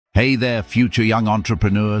Hey there, future young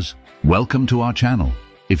entrepreneurs. Welcome to our channel.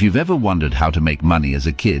 If you've ever wondered how to make money as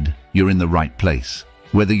a kid, you're in the right place.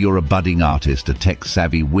 Whether you're a budding artist, a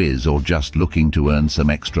tech-savvy whiz, or just looking to earn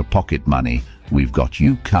some extra pocket money, we've got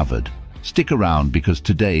you covered. Stick around because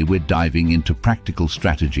today we're diving into practical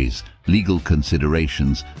strategies, legal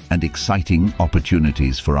considerations, and exciting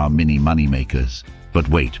opportunities for our mini moneymakers. But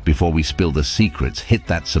wait, before we spill the secrets, hit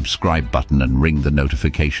that subscribe button and ring the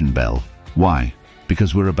notification bell. Why?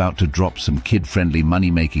 Because we're about to drop some kid-friendly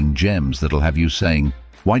money-making gems that'll have you saying,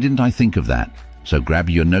 "Why didn't I think of that?" So grab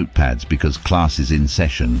your notepads because class is in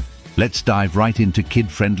session. Let's dive right into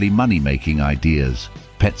kid-friendly money-making ideas.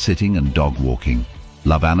 Pet sitting and dog walking.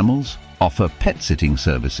 Love animals? Offer pet sitting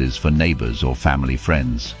services for neighbors or family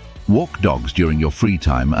friends. Walk dogs during your free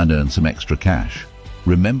time and earn some extra cash.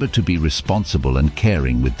 Remember to be responsible and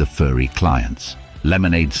caring with the furry clients.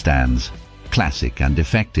 Lemonade stands. Classic and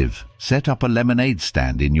effective. Set up a lemonade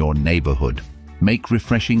stand in your neighborhood. Make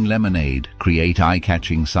refreshing lemonade, create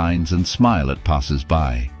eye-catching signs, and smile at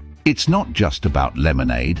passers-by. It's not just about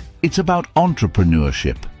lemonade, it's about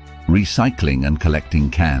entrepreneurship. Recycling and collecting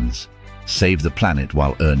cans. Save the planet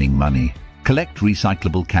while earning money. Collect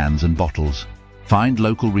recyclable cans and bottles. Find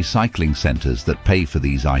local recycling centers that pay for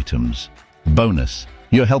these items. Bonus,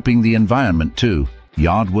 you're helping the environment too.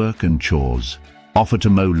 Yard work and chores. Offer to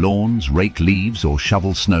mow lawns, rake leaves, or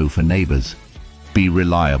shovel snow for neighbors. Be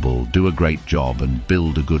reliable, do a great job, and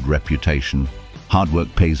build a good reputation. Hard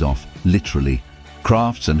work pays off, literally.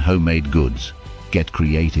 Crafts and homemade goods. Get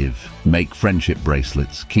creative. Make friendship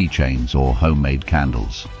bracelets, keychains, or homemade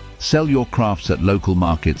candles. Sell your crafts at local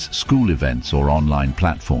markets, school events, or online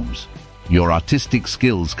platforms. Your artistic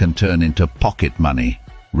skills can turn into pocket money.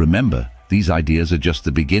 Remember, these ideas are just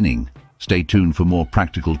the beginning. Stay tuned for more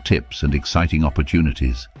practical tips and exciting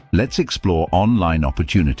opportunities. Let's explore online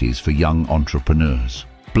opportunities for young entrepreneurs.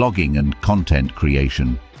 Blogging and content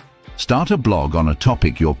creation. Start a blog on a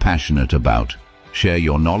topic you're passionate about. Share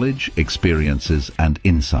your knowledge, experiences, and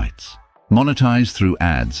insights. Monetize through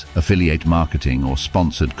ads, affiliate marketing, or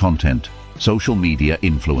sponsored content. Social media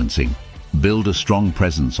influencing. Build a strong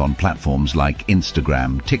presence on platforms like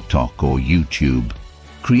Instagram, TikTok, or YouTube.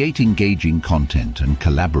 Create engaging content and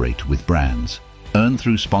collaborate with brands. Earn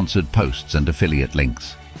through sponsored posts and affiliate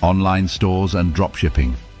links. Online stores and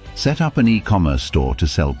dropshipping. Set up an e-commerce store to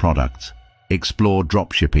sell products. Explore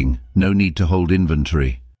dropshipping. No need to hold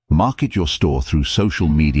inventory. Market your store through social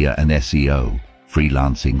media and SEO.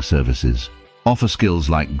 Freelancing services. Offer skills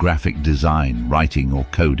like graphic design, writing, or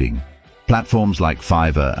coding. Platforms like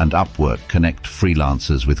Fiverr and Upwork connect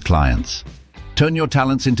freelancers with clients. Turn your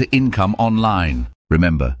talents into income online.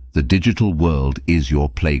 Remember, the digital world is your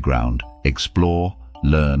playground. Explore,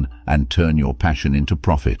 learn, and turn your passion into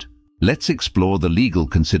profit. Let's explore the legal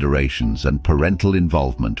considerations and parental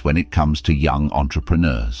involvement when it comes to young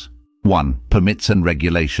entrepreneurs. 1. Permits and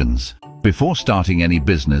regulations. Before starting any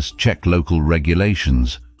business, check local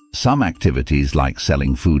regulations. Some activities like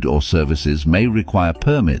selling food or services may require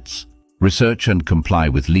permits. Research and comply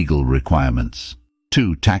with legal requirements.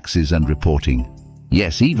 2. Taxes and reporting.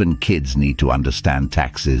 Yes, even kids need to understand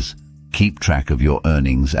taxes. Keep track of your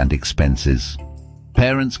earnings and expenses.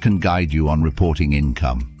 Parents can guide you on reporting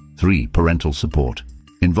income. 3. Parental support.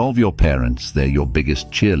 Involve your parents, they're your biggest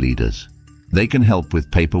cheerleaders. They can help with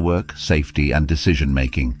paperwork, safety, and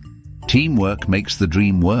decision-making. Teamwork makes the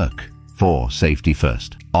dream work. 4. Safety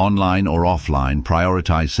first. Online or offline,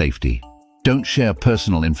 prioritize safety. Don't share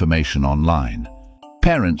personal information online.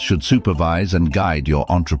 Parents should supervise and guide your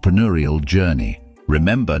entrepreneurial journey.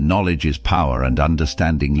 Remember, knowledge is power, and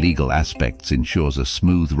understanding legal aspects ensures a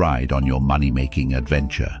smooth ride on your money-making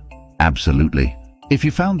adventure. Absolutely. If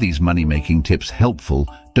you found these money-making tips helpful,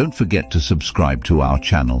 don't forget to subscribe to our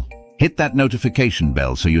channel. Hit that notification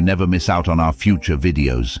bell so you never miss out on our future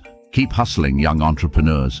videos. Keep hustling, young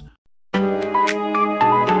entrepreneurs.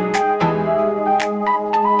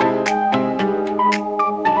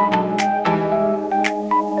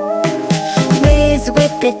 Whiz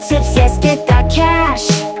with the tips, yes, get that cash.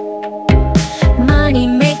 Money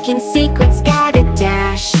making secrets, got a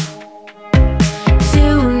dash.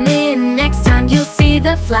 Tune in next time, you'll see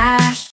the flash.